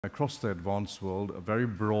Across the advanced world, a very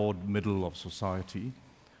broad middle of society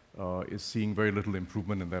is seeing very little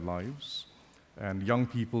improvement in their lives. And young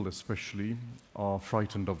people especially are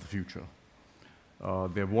frightened of the future.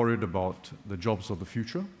 They're worried about the jobs of the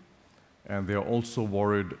future, and they're also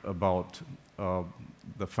worried about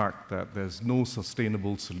the fact that there's no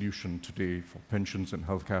sustainable solution today for pensions and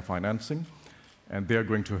healthcare financing, and they're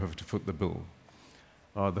going to have to foot the bill.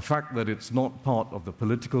 The fact that it's not part of the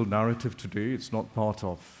political narrative today, it's not part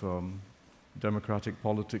of democratic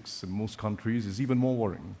politics in most countries, is even more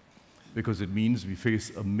worrying, because it means we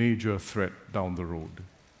face a major threat down the road.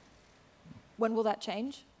 When will that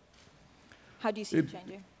change? How do you see it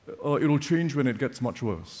changing? It'll change when it gets much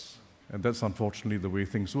worse, and that's unfortunately the way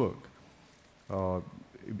things work.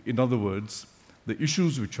 In other words, the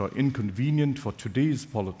issues which are inconvenient for today's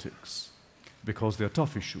politics, because they're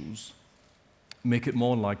tough issues, make it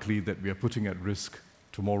more likely that we are putting at risk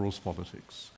tomorrow's politics.